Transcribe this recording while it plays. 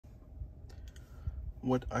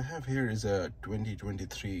What I have here is a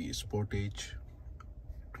 2023 Sportage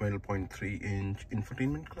 12.3-inch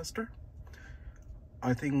infotainment cluster.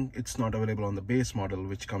 I think it's not available on the base model,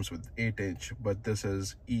 which comes with 8-inch, but this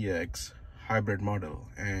is EX hybrid model,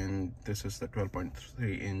 and this is the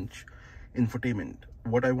 12.3-inch infotainment.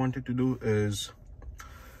 What I wanted to do is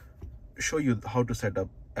show you how to set up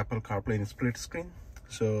Apple Carplay in split screen.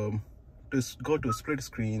 So just go to split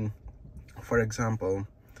screen. For example,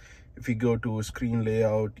 if you go to screen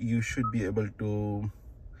layout, you should be able to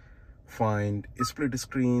find a split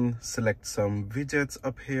screen, select some widgets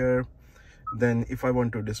up here. Then if I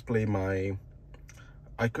want to display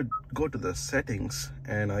I could go to the settings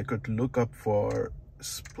and I could look up for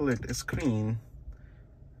split screen,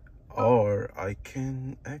 or I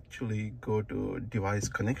can actually go to device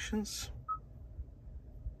connections.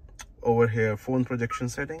 Over here, phone projection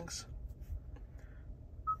settings.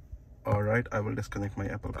 All right, I will disconnect my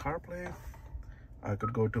Apple CarPlay. I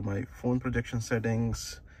could go to my phone projection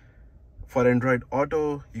settings. For Android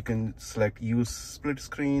Auto, you can select use split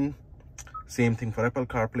screen. Same thing for Apple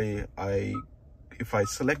CarPlay. If I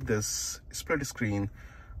select this split screen,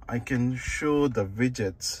 I can show the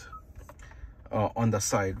widgets on the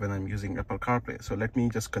side when I'm using Apple CarPlay. So let me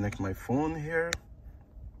just connect my phone here.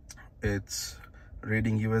 It's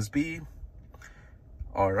reading USB.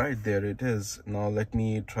 All right, there it is. Now let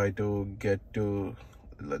me try to get to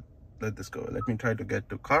let this go. Let me try to get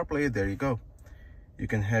to CarPlay. There you go. You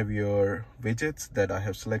can have your widgets that I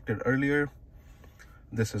have selected earlier.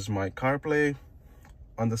 This is my CarPlay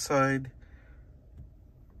on the side.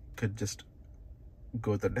 Could just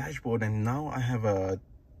go to the dashboard, and now I have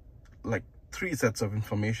like 3 sets of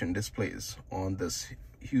information displays on this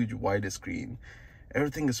huge wide screen.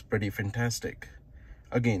 Everything is pretty fantastic.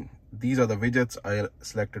 Again, these are the widgets I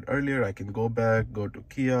selected earlier. I can go back, go to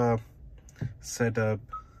Kia, setup,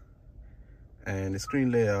 and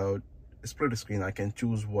screen layout, split screen. I can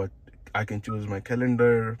choose my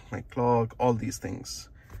calendar, my clock, all these things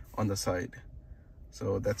on the side.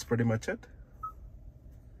 So that's pretty much it.